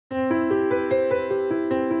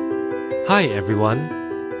Hi everyone,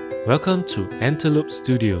 welcome to Antelope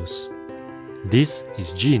Studios. This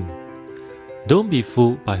is Jean. Don't be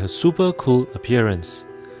fooled by her super cool appearance.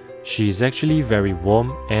 She is actually very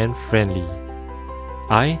warm and friendly.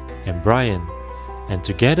 I am Brian, and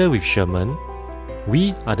together with Sherman,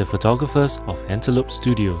 we are the photographers of Antelope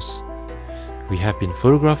Studios. We have been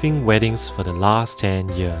photographing weddings for the last 10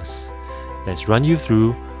 years. Let's run you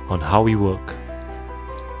through on how we work.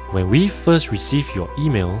 When we first receive your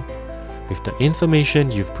email, with the information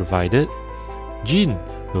you've provided, Jean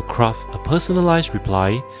will craft a personalized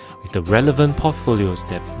reply with the relevant portfolios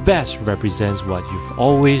that best represents what you've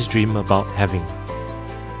always dreamed about having.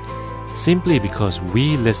 Simply because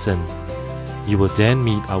we listen, you will then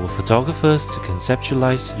meet our photographers to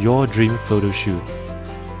conceptualize your dream photo shoot.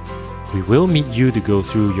 We will meet you to go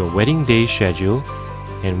through your wedding day schedule,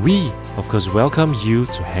 and we, of course, welcome you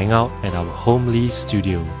to hang out at our homely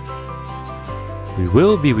studio. We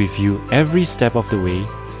will be with you every step of the way,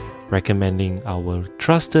 recommending our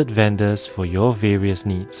trusted vendors for your various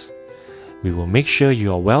needs. We will make sure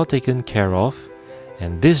you are well taken care of,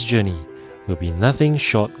 and this journey will be nothing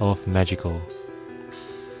short of magical.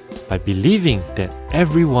 By believing that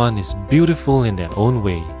everyone is beautiful in their own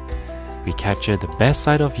way, we capture the best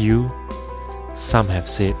side of you. Some have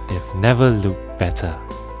said they've never looked better.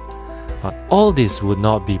 But all this would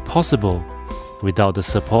not be possible without the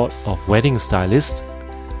support of wedding stylists,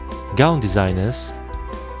 gown designers,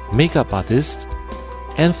 makeup artists,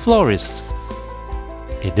 and florists.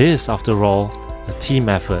 It is, after all, a team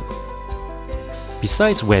effort.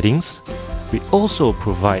 Besides weddings, we also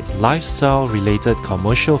provide lifestyle-related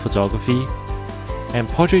commercial photography and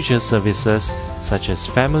portraiture services such as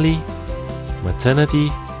family,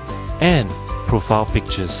 maternity, and profile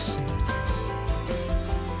pictures.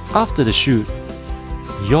 After the shoot,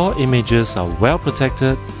 your images are well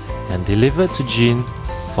protected and delivered to Jean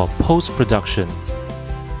for post-production.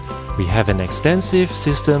 We have an extensive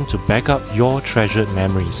system to back up your treasured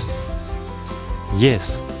memories.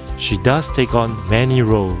 Yes, she does take on many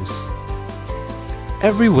roles.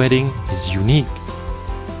 Every wedding is unique,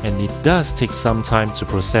 and it does take some time to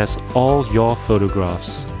process all your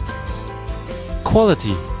photographs.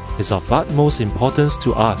 Quality is of utmost importance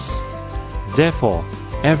to us. Therefore,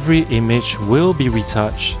 every image will be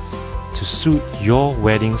retouched to suit your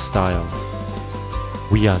wedding style.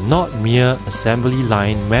 We are not mere assembly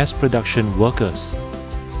line mass production workers.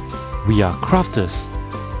 We are crafters,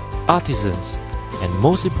 artisans, and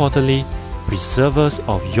most importantly, preservers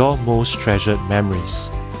of your most treasured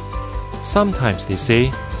memories. Sometimes they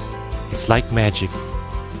say, it's like magic.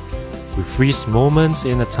 We freeze moments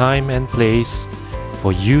in a time and place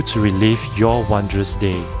for you to relive your wondrous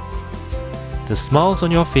day. The smiles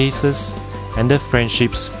on your faces and the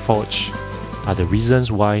friendships forged are the reasons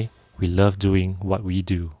why we love doing what we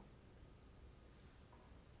do.